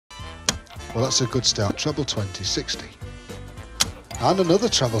Well, that's a good start. Treble 20, 60. And another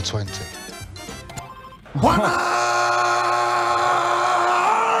treble 20.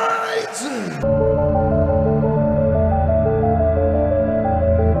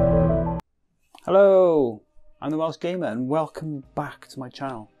 Hello, I'm the Welsh Gamer and welcome back to my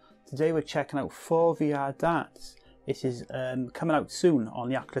channel. Today we're checking out ForeVR Darts. This is coming out soon on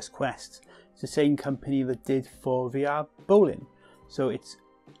the Oculus Quest. It's the same company that did ForeVR Bowling. So it's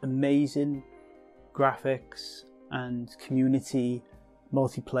amazing graphics and community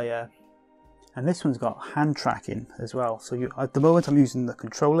multiplayer. And this one's got hand tracking as well. So at the moment I'm using the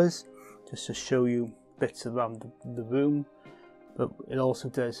controllers just to show you bits around the room. But it also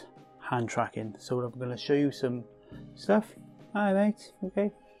does hand tracking. So I'm going to show you some stuff. Hi mate,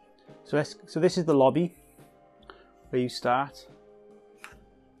 okay. So this is the lobby where you start.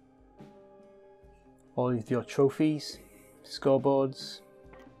 All of your trophies, scoreboards,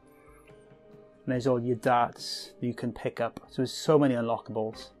 and there's all your darts that you can pick up. So there's so many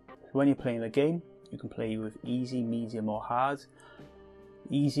unlockables. So when you're playing the game, you can play with easy, medium or hard.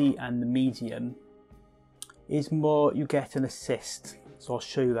 Easy and the medium is more, you get an assist. So I'll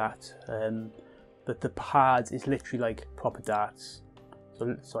show you that. But the hard is literally like proper darts.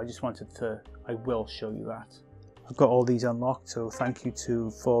 So I just wanted to, I will show you that. I've got all these unlocked, so thank you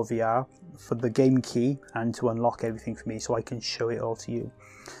to ForeVR for the game key and to unlock everything for me so I can show it all to you.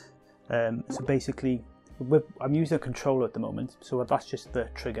 So basically, I'm using a controller at the moment, so that's just the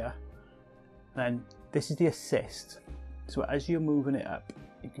trigger. And this is the assist. So as you're moving it up,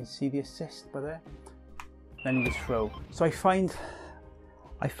 you can see the assist by there. Then you just throw. So I find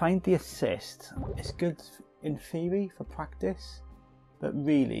the assist is good in theory for practice, but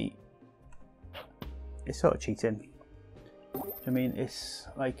really it's sort of cheating. I mean, it's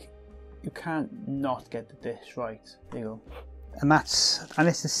like you can't not get the dish right. There you go. And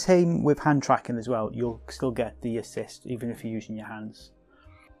it's the same with hand tracking as well. You'll still get the assist even if you're using your hands.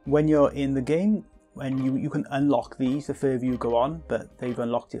 When you're in the game, when you can unlock these the further you go on, but they've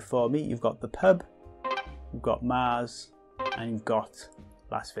unlocked it for me. You've got the pub, you've got Mars, and you've got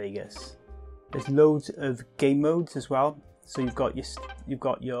Las Vegas. There's loads of game modes as well. So you've got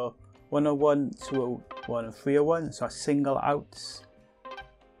your 101, 201 and 301, so single outs,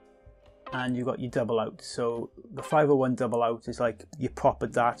 and you've got your double outs. So the 501 double out is like your proper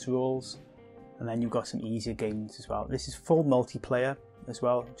darts rules, and then you've got some easier games as well. This is full multiplayer as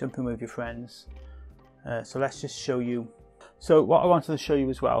well, jump in with your friends. So let's just show you. So what I wanted to show you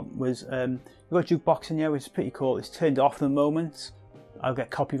as well was you've got jukebox in here, which is pretty cool. It's turned off at the moment. I'll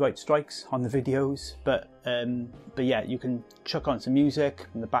get copyright strikes on the videos, but yeah, you can chuck on some music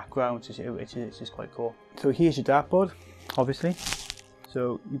in the background, which is just quite cool. So here's your dartboard, obviously.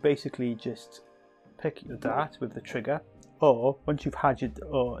 So you basically just pick your dart with the trigger, or once you've had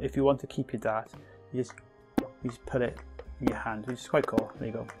or if you want to keep your dart, you just put it in your hand, which is quite cool. There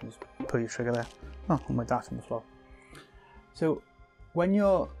you go. You just put your trigger there. Oh, my dart's on the floor. So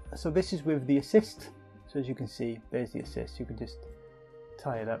this is with the assist. So as you can see, there's the assist. You can just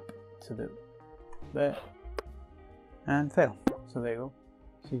tie it up to there and fail. So there you go.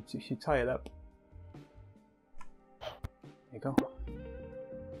 So you tie it up. There you go.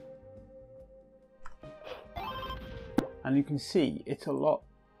 And you can see it's a lot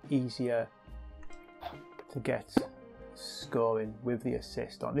easier to get scoring with the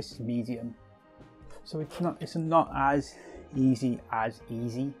assist on. This is medium. So it's not as easy as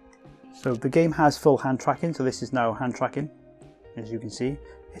easy. So the game has full hand tracking. So this is now hand tracking. As you can see,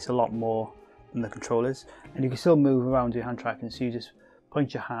 it's a lot more than the controllers, and you can still move around your hand tracking. So you just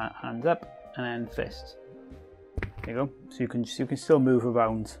point your hand up and then fist. There you go. So you can still move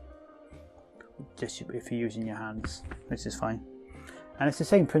around just if you're using your hands, which is fine. And it's the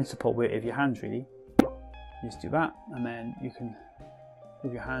same principle with your hands really. You just do that, and then you can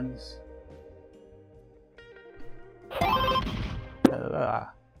move your hands.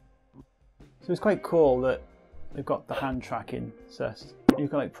 So it's quite cool that they've got the hand tracking, so you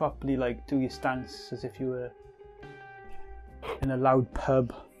can like properly like do your stance as if you were in a loud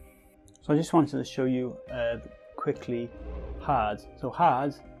pub. So I just wanted to show you quickly hard. So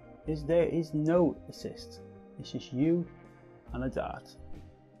hard is there is no assist. It's just you and a dart.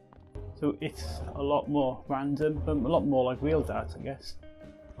 So it's a lot more random, but a lot more like real darts, I guess.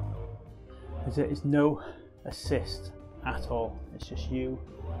 There is no assist at all. It's just you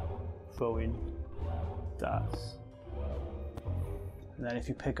throwing darts. And then if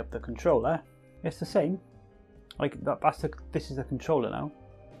you pick up the controller, it's the same. Like this is the controller now.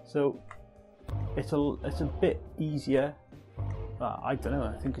 So it's a bit easier. I don't know.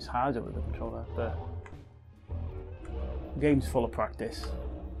 I think it's harder with the controller, but the game's full of practice.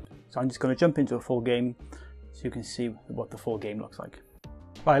 So I'm just going to jump into a full game so you can see what the full game looks like.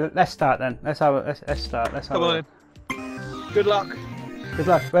 Right, let's start then. Let's start. Come on in. Good luck. Good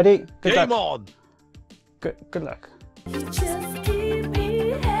luck. Ready? Good Game luck. on. Good luck. Just keep me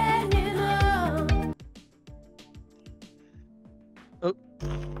hanging on. Oh,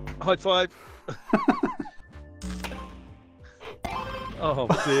 high five. Oh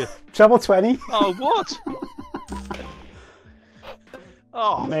dear. Treble 20. Oh what?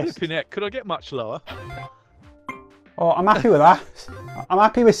 Oh, Missed. flipping heck. Could I get much lower? Oh, I'm happy with that. I'm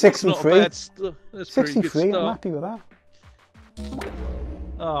happy with That's not a 63. bad that's a pretty good 63, I'm start. happy with that.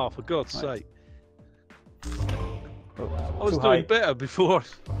 Oh, for God's sake. Oh, I was too doing high. better before.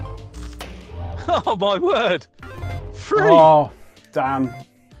 Oh my word. 3. Oh, damn.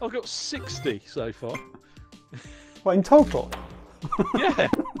 I've got 60 so far. What, in total? Yeah.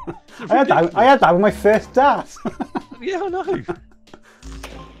 I had that with my first dart. Yeah, I know.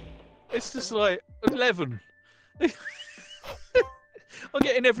 It's just like 11. I'm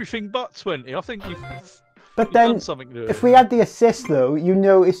getting everything but 20. I think you've But then, done something to it. if we had the assist though, you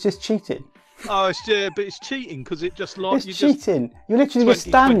know it's just cheating. Oh, it's but it's cheating because it just like It's you cheating. You literally 20, just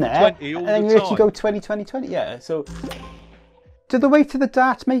stand 20, there 20 all and then the you literally time. go 20, 20, 20. Yeah, so... Do the weight of the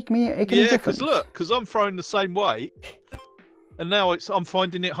dart make any Yeah, difference? because look, because I'm throwing the same weight, and now I'm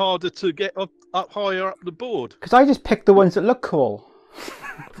finding it harder to get up higher up the board. Because I just picked the ones that look cool.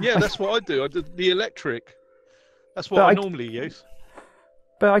 Yeah, that's what I do. I did the electric. That's what But I I- normally use.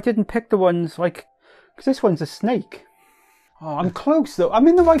 But I didn't pick the ones like... Because this one's a snake. Oh, I'm close though. I'm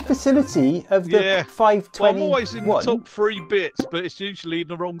in the right vicinity of the Yeah. 520. Well, I'm always in the top 3 bits, but it's usually in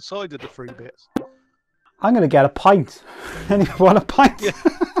the wrong side of the 3 bits. I'm going to get a pint. Anyone want a pint? Yeah.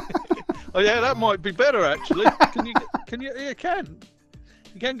 Oh yeah, that might be better actually.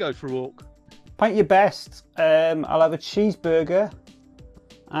 You can go for a walk. Pint your best. I'll have a cheeseburger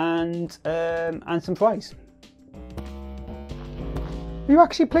and some fries. Are you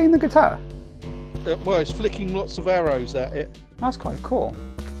actually playing the guitar? Well, it's flicking lots of arrows at it. That's quite cool.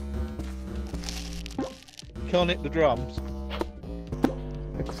 You can't hit the drums.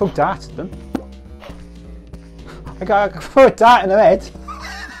 I could throw darts at them. I could throw a dart in her head.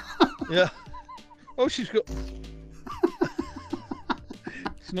 Yeah. Oh, she's got.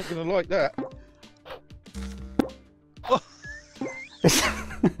 She's not going to like that. Oh.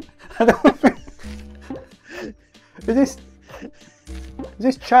 I don't think... Is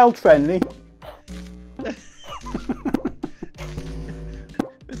this child friendly?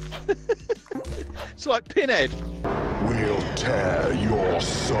 It's like Pinhead. We'll tear your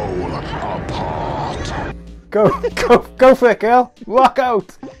soul apart. Go for it, girl. Rock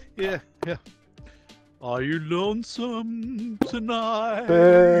out. Yeah, yeah. Are you lonesome tonight?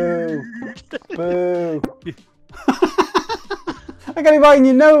 Boo. Boo. I got it right in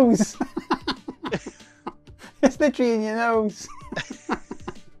your nose. It's literally in your nose.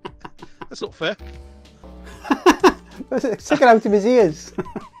 That's not fair. Stick it out of his ears.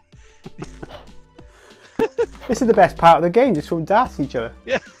 This is the best part of the game, just throwing darts at each other.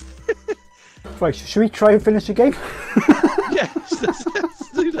 Yeah. Right, should we try and finish the game? Yeah,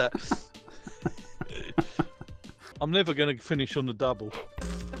 let's do that. I'm never going to finish on the double.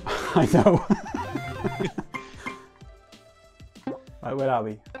 I know. Right, where are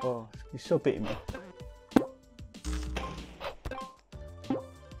we? Oh, you're still beating me.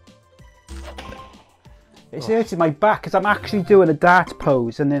 It's hurting my back because I'm actually doing a dart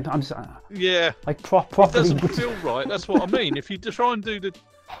pose and then I'm just, Yeah. like It properly. doesn't feel right. That's what I mean. If you try and do the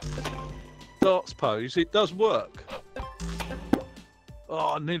darts pose, it does work.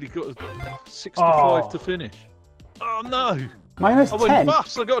 Oh, I nearly got a 65 to finish. Oh no! Minus I went 10.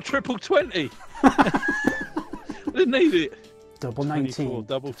 bust. I got a triple 20. I didn't need it. Double 19. 24,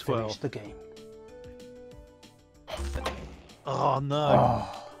 double to finish 12. the game. Oh no!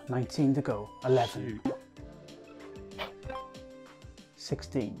 Oh, 19 to go. 11. Shoot.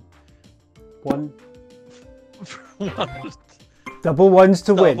 16. 1. Double ones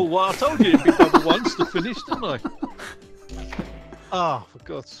to win. Double one. I told you it'd be double ones to finish, didn't I? Ah, for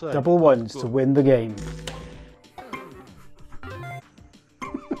God's sake. Double ones to win the game.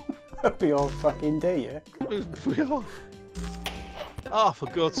 That'd be all fucking day, yeah? Ah, for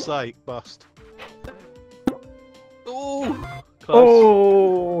God's sake, bust. Oh,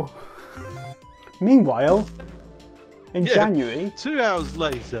 close. Oh! Meanwhile, in Yeah. January, 2 hours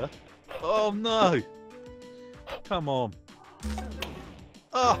later. Oh no! Come on.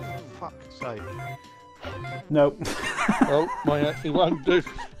 Oh, fuck's sake. no. Oh, it won't do.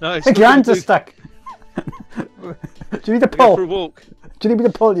 No, it's The not gonna hands are do. stuck. Do you need to Go pull? for a walk. Do you need me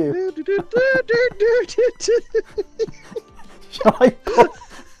to pull you? Shall I pull?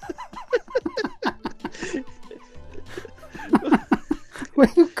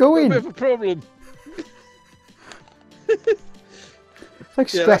 going? bit of a problem. It's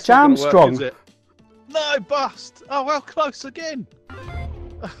like Yeah, Stretch that's not gonna Armstrong. work, is it? No, bust. Oh, well, close again.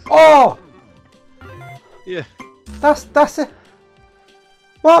 Oh, Yeah. that's it.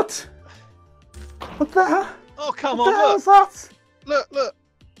 What? What the hell? Oh, come What the hell on, is that? look.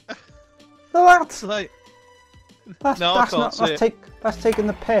 That's Like, that's No, I that's can't not see it. that's taking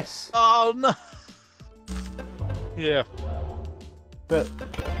the piss. oh no. Yeah. But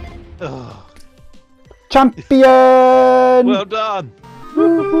Oh, champion! well done.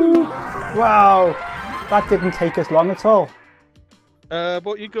 Wow, that didn't take us long at all.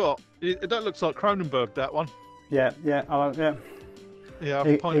 What you got? That looks like Cronenberg, that one. Yeah. Yeah,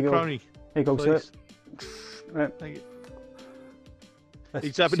 Here- pint here of you go. crony. Here you go, sir. Please. Right. Thank you. Let's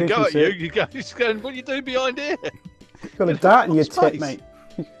He's having see a if go at see you. it. He's going, what are you doing behind here? You've got a dart in your Space. tit, mate.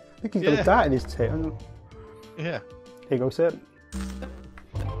 I think he's got Yeah. a dart in his tit. Here Yeah. you go, sir.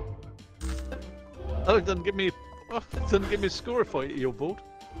 Oh, it doesn't give me a score if I hit your board.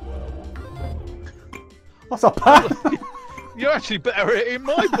 What's up, Pat? You're actually better at hitting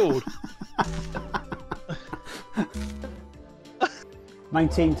my board.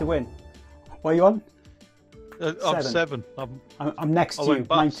 19 to win. What are you on? I'm 7. I'm next I to you. went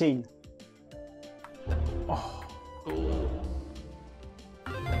bust. 19.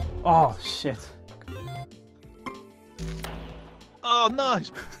 Oh, shit. Oh,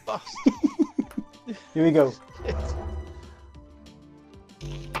 nice. Bust. Here we go.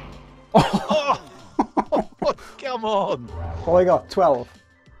 Oh, come on. What I got? 12.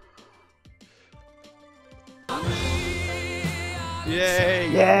 Yay.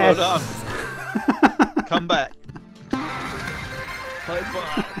 Yes. Well done. Come back. Play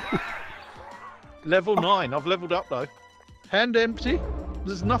back. Level 9. I've leveled up though. Hand empty.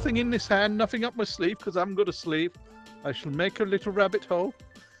 There's nothing in this hand, nothing up my sleeve because I haven't got a sleeve. I shall make a little rabbit hole.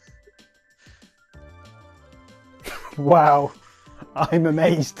 Wow. I'm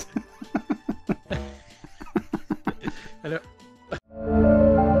amazed.